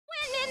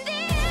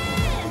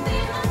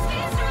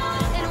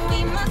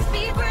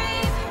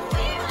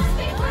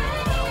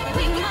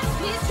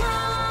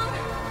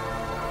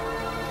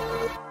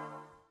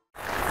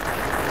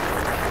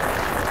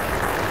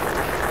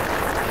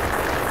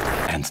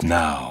And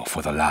now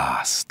for the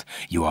last.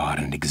 You are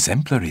an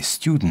exemplary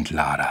student,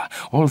 Lara,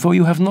 although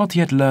you have not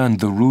yet learned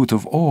the root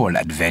of all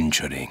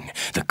adventuring,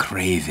 the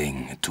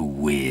craving to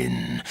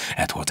win,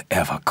 at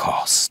whatever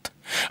cost.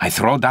 I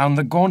throw down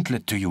the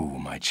gauntlet to you,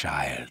 my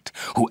child.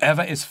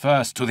 Whoever is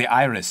first to the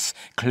iris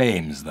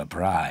claims the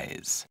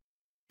prize.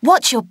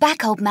 Watch your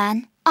back, old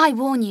man. I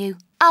warn you,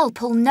 I'll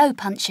pull no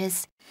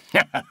punches.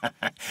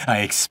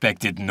 I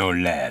expected no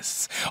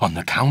less. On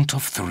the count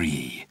of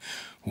 3.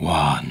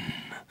 1,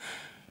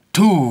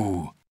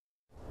 2...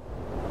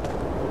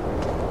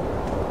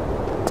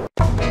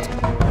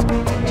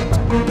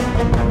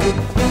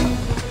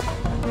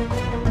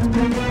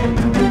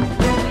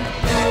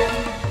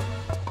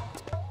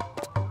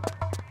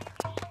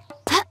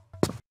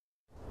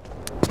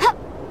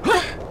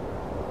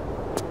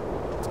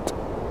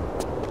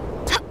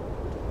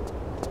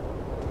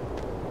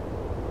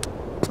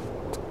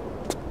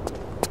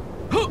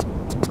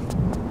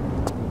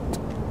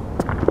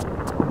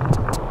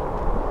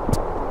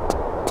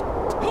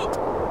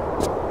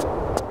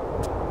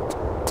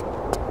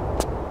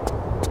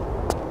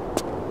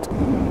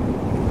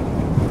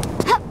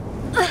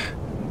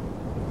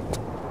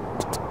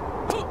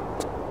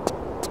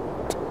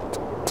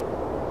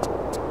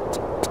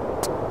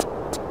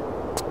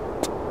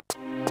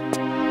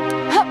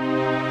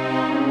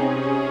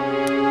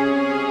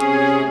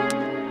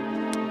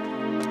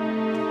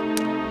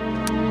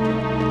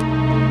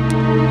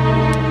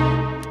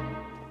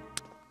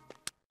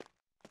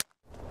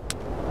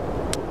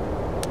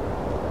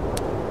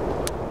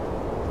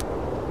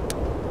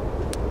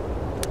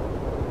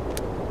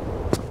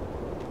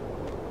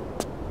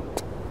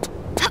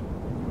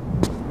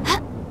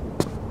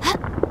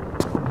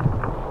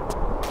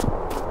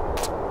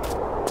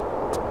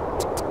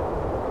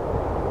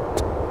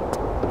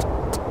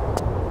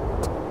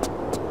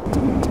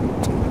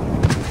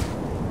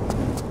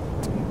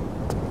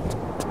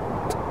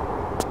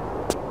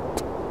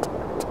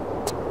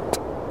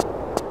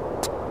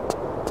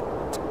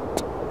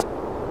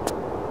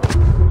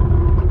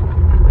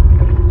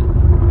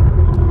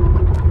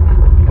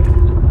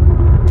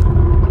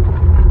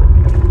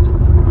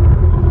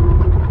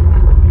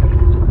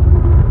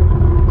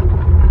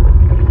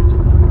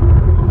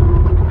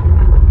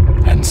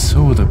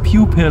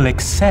 Pupil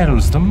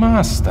excels the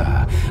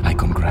master. I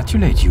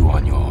congratulate you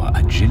on your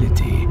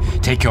agility.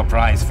 Take your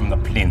prize from the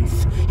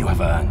plinth. You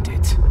have earned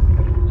it.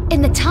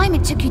 In the time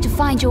it took you to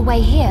find your way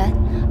here,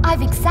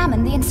 I've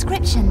examined the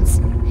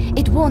inscriptions.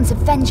 It warns of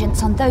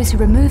vengeance on those who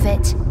remove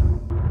it.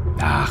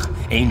 Ah,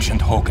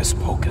 ancient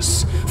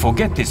hocus-pocus.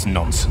 Forget this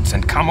nonsense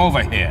and come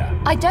over here.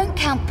 I don't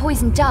count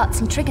poisoned darts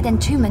and triggered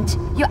entombment,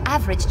 your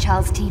average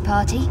Charles Tea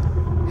Party.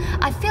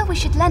 I feel we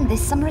should lend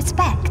this some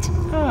respect.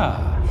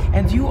 Ah.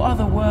 And you are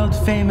the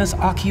world-famous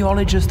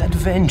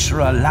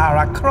archaeologist-adventurer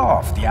Lara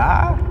Croft,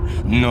 yeah?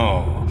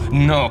 No,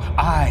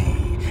 I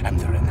am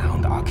the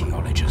renowned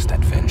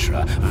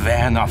archaeologist-adventurer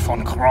Werner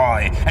von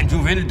Croy, and you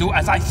will do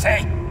as I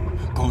say.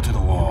 Go to the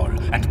wall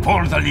and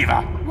pull the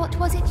lever. What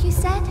was it you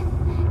said?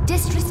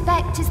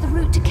 Disrespect is the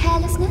route to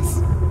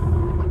carelessness?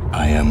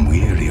 I am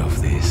weary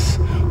of this.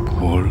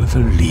 Pull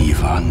the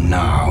lever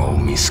now,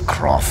 Miss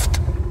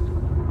Croft.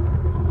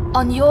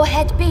 On your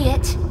head be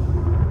it,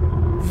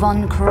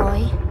 Von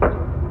Croy.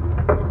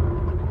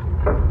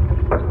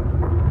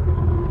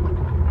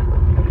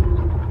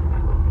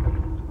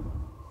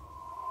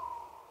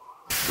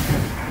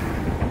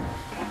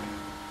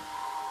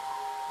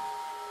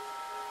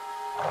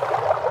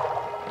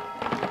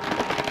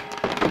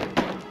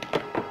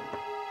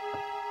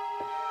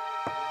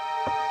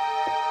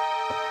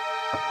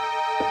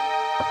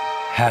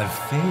 Have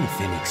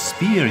faith in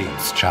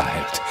experience,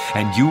 child,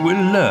 and you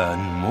will learn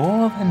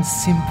more than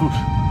simple...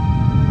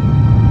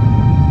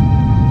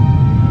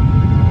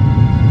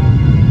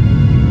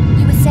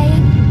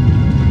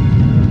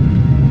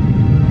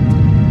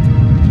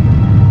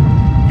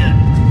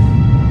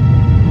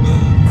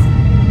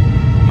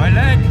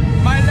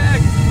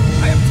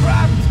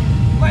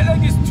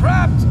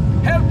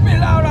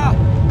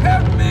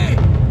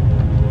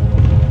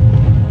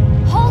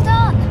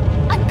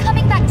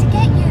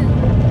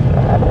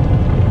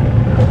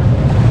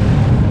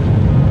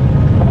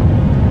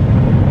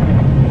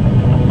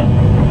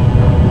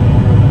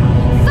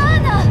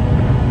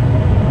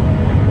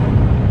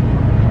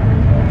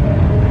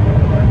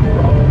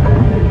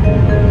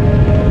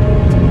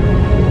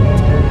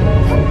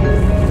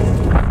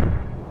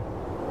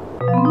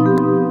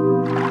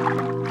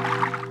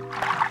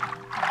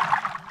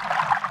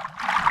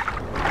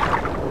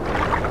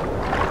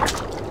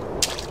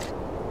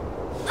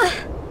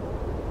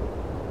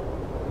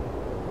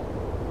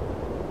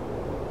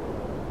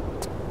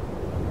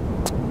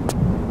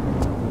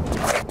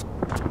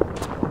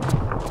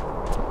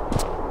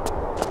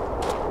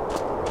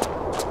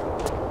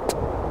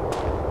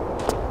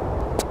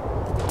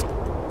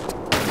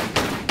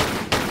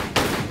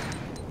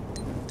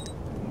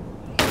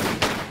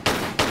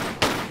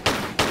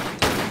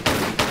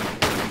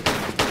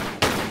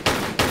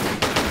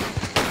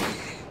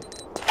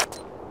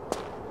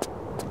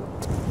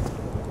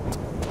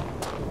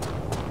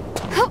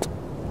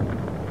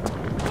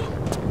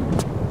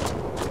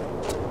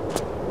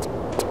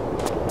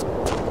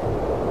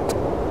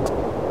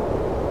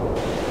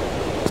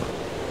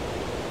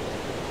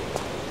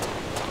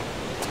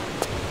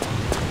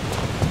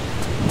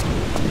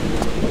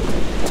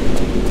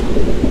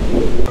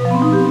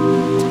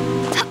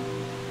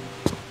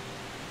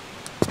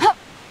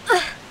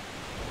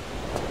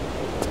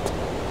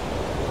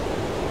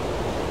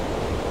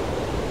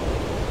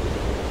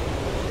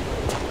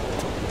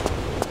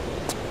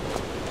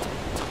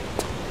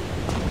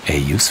 A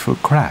useful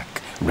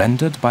crack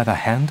rendered by the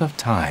hand of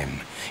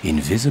time,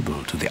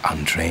 invisible to the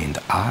untrained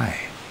eye.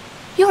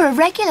 You're a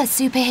regular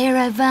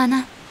superhero,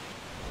 Werner.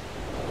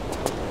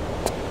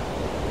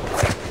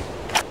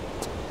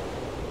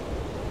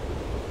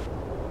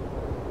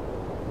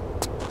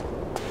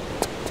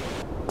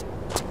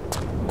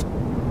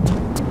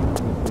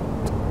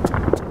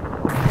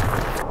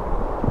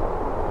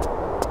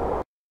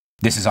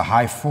 This is a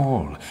high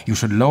fall. You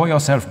should lower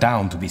yourself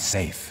down to be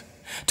safe.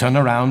 Turn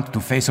around to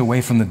face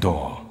away from the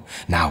door.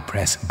 Now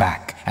press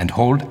back and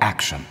hold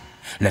action.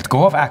 Let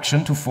go of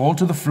action to fall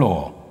to the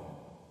floor.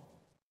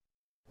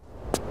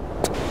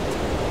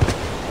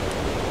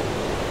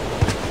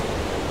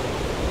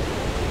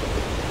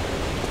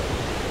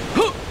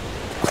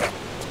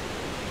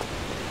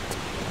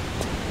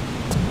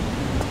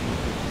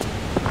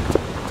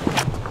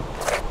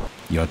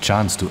 Your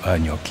chance to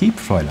earn your keep,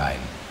 Fräulein.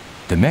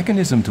 The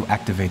mechanism to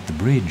activate the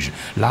bridge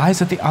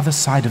lies at the other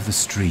side of the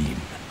stream.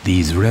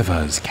 These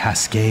rivers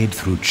cascade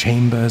through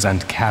chambers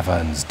and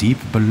caverns deep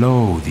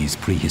below these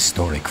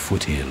prehistoric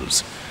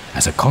foothills.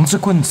 As a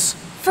consequence...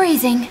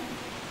 Freezing,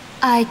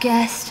 I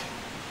guessed.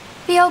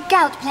 The old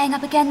gout playing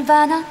up again,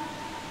 Werner?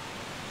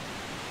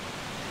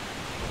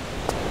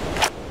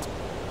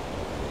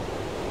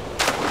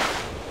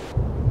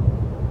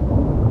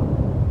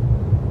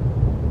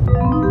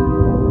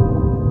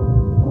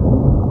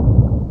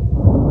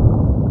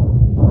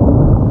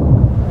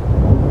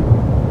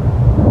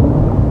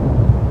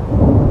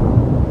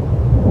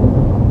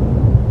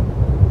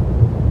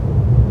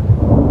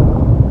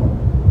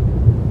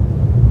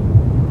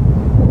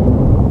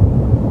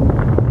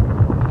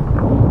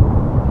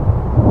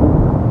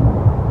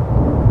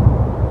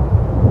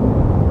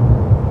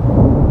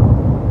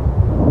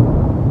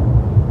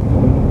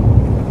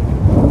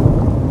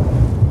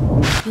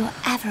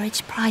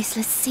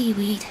 Priceless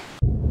seaweed.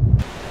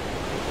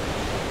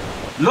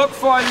 Look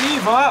for a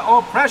lever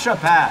or pressure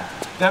pad.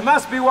 There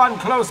must be one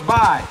close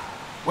by.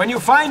 When you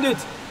find it,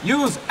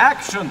 use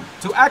action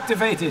to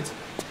activate it.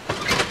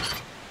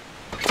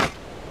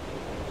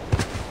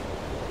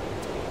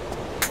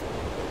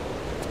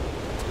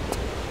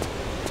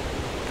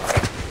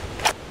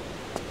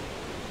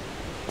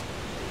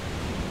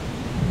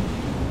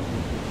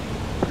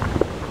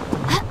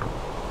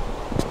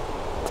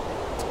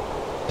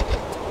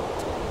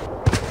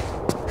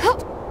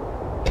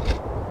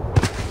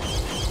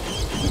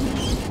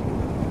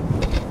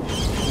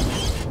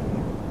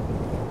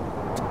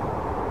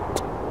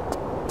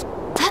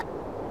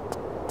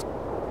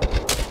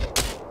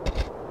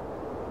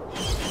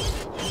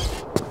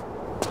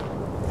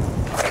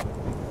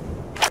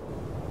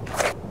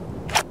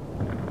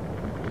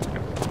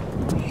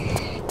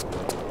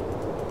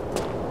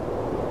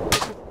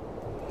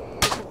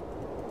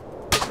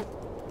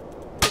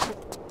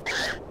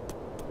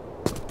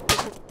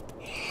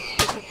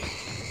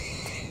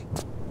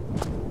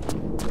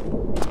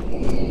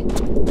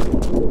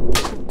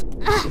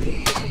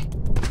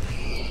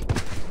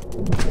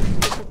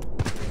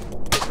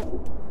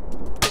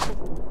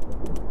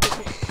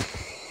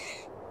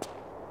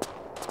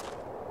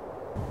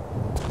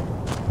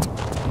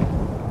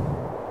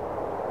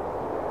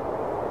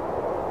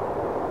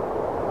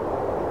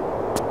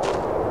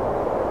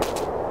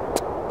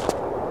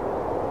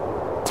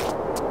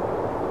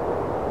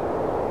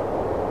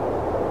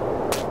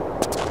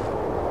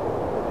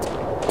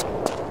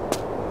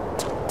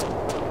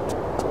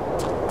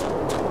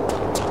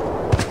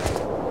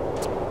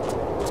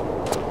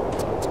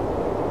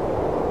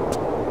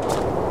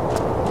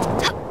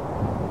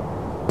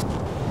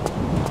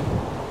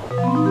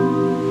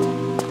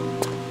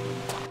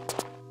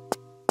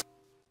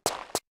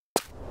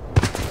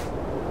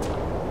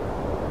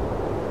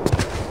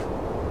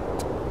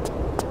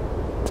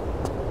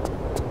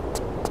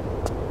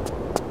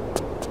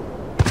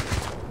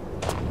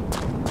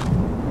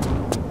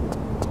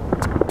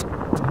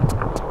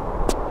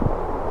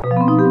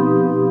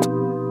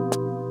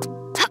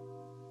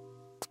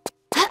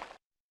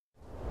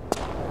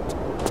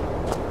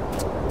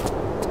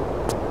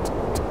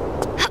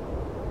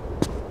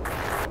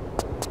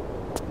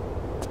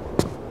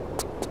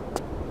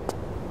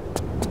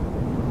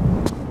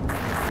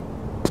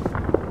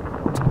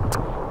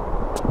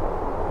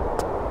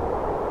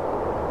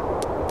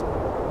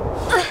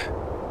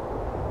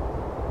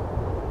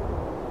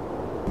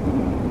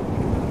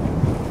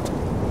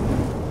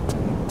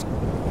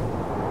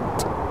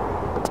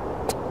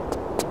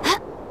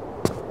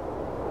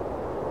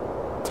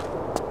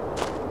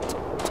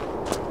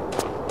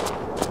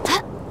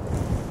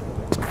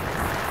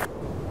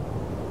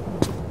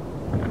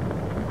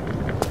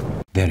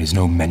 There is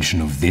no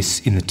mention of this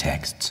in the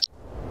texts.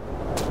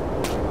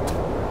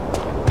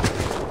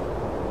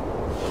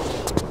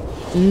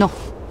 No,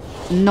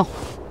 no,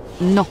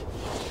 no,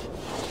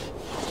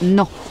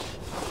 no.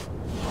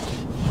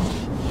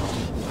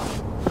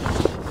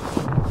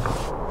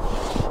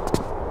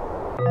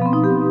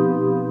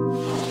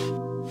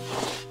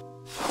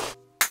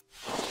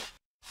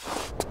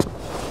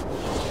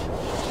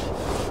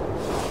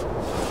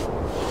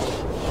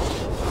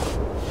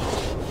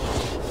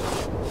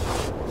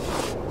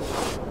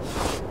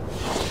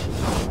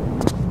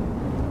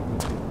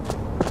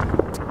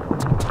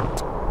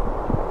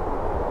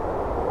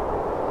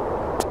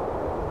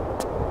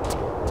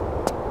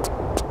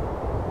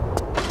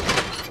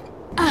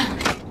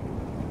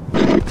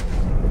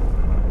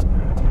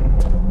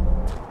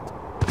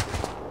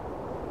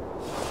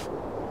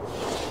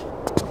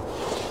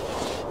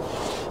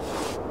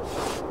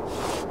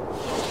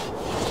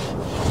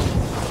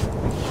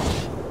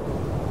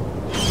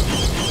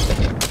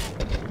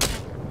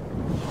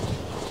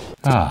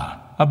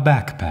 Ah, a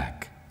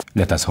backpack.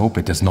 Let us hope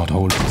it does not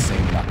hold the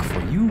same luck for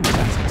you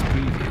as its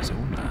previous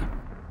owner.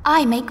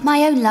 I make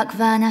my own luck,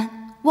 Werner.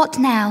 What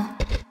now?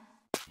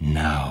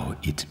 Now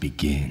it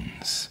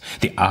begins.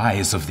 The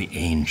eyes of the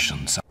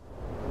ancients.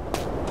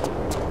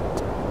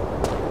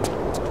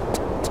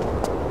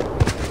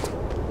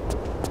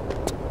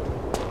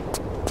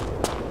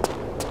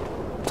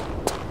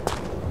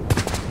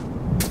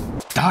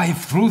 Dive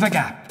through the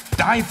gap!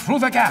 Dive through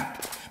the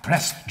gap!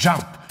 Press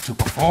jump to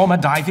perform a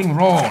diving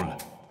roll.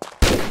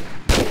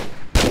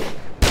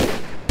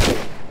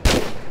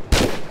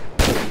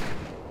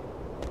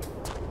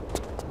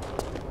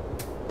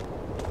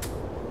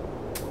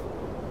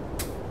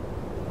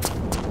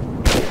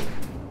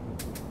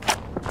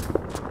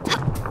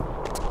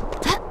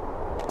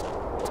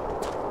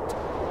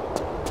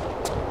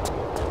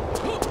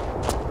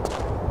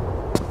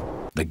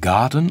 The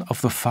Garden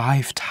of the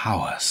Five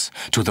Towers.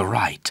 To the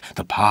right,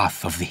 the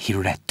path of the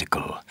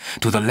heretical.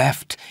 To the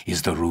left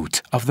is the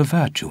route of the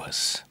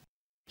virtuous.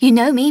 You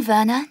know me,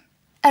 Werner.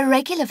 A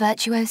regular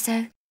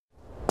virtuoso.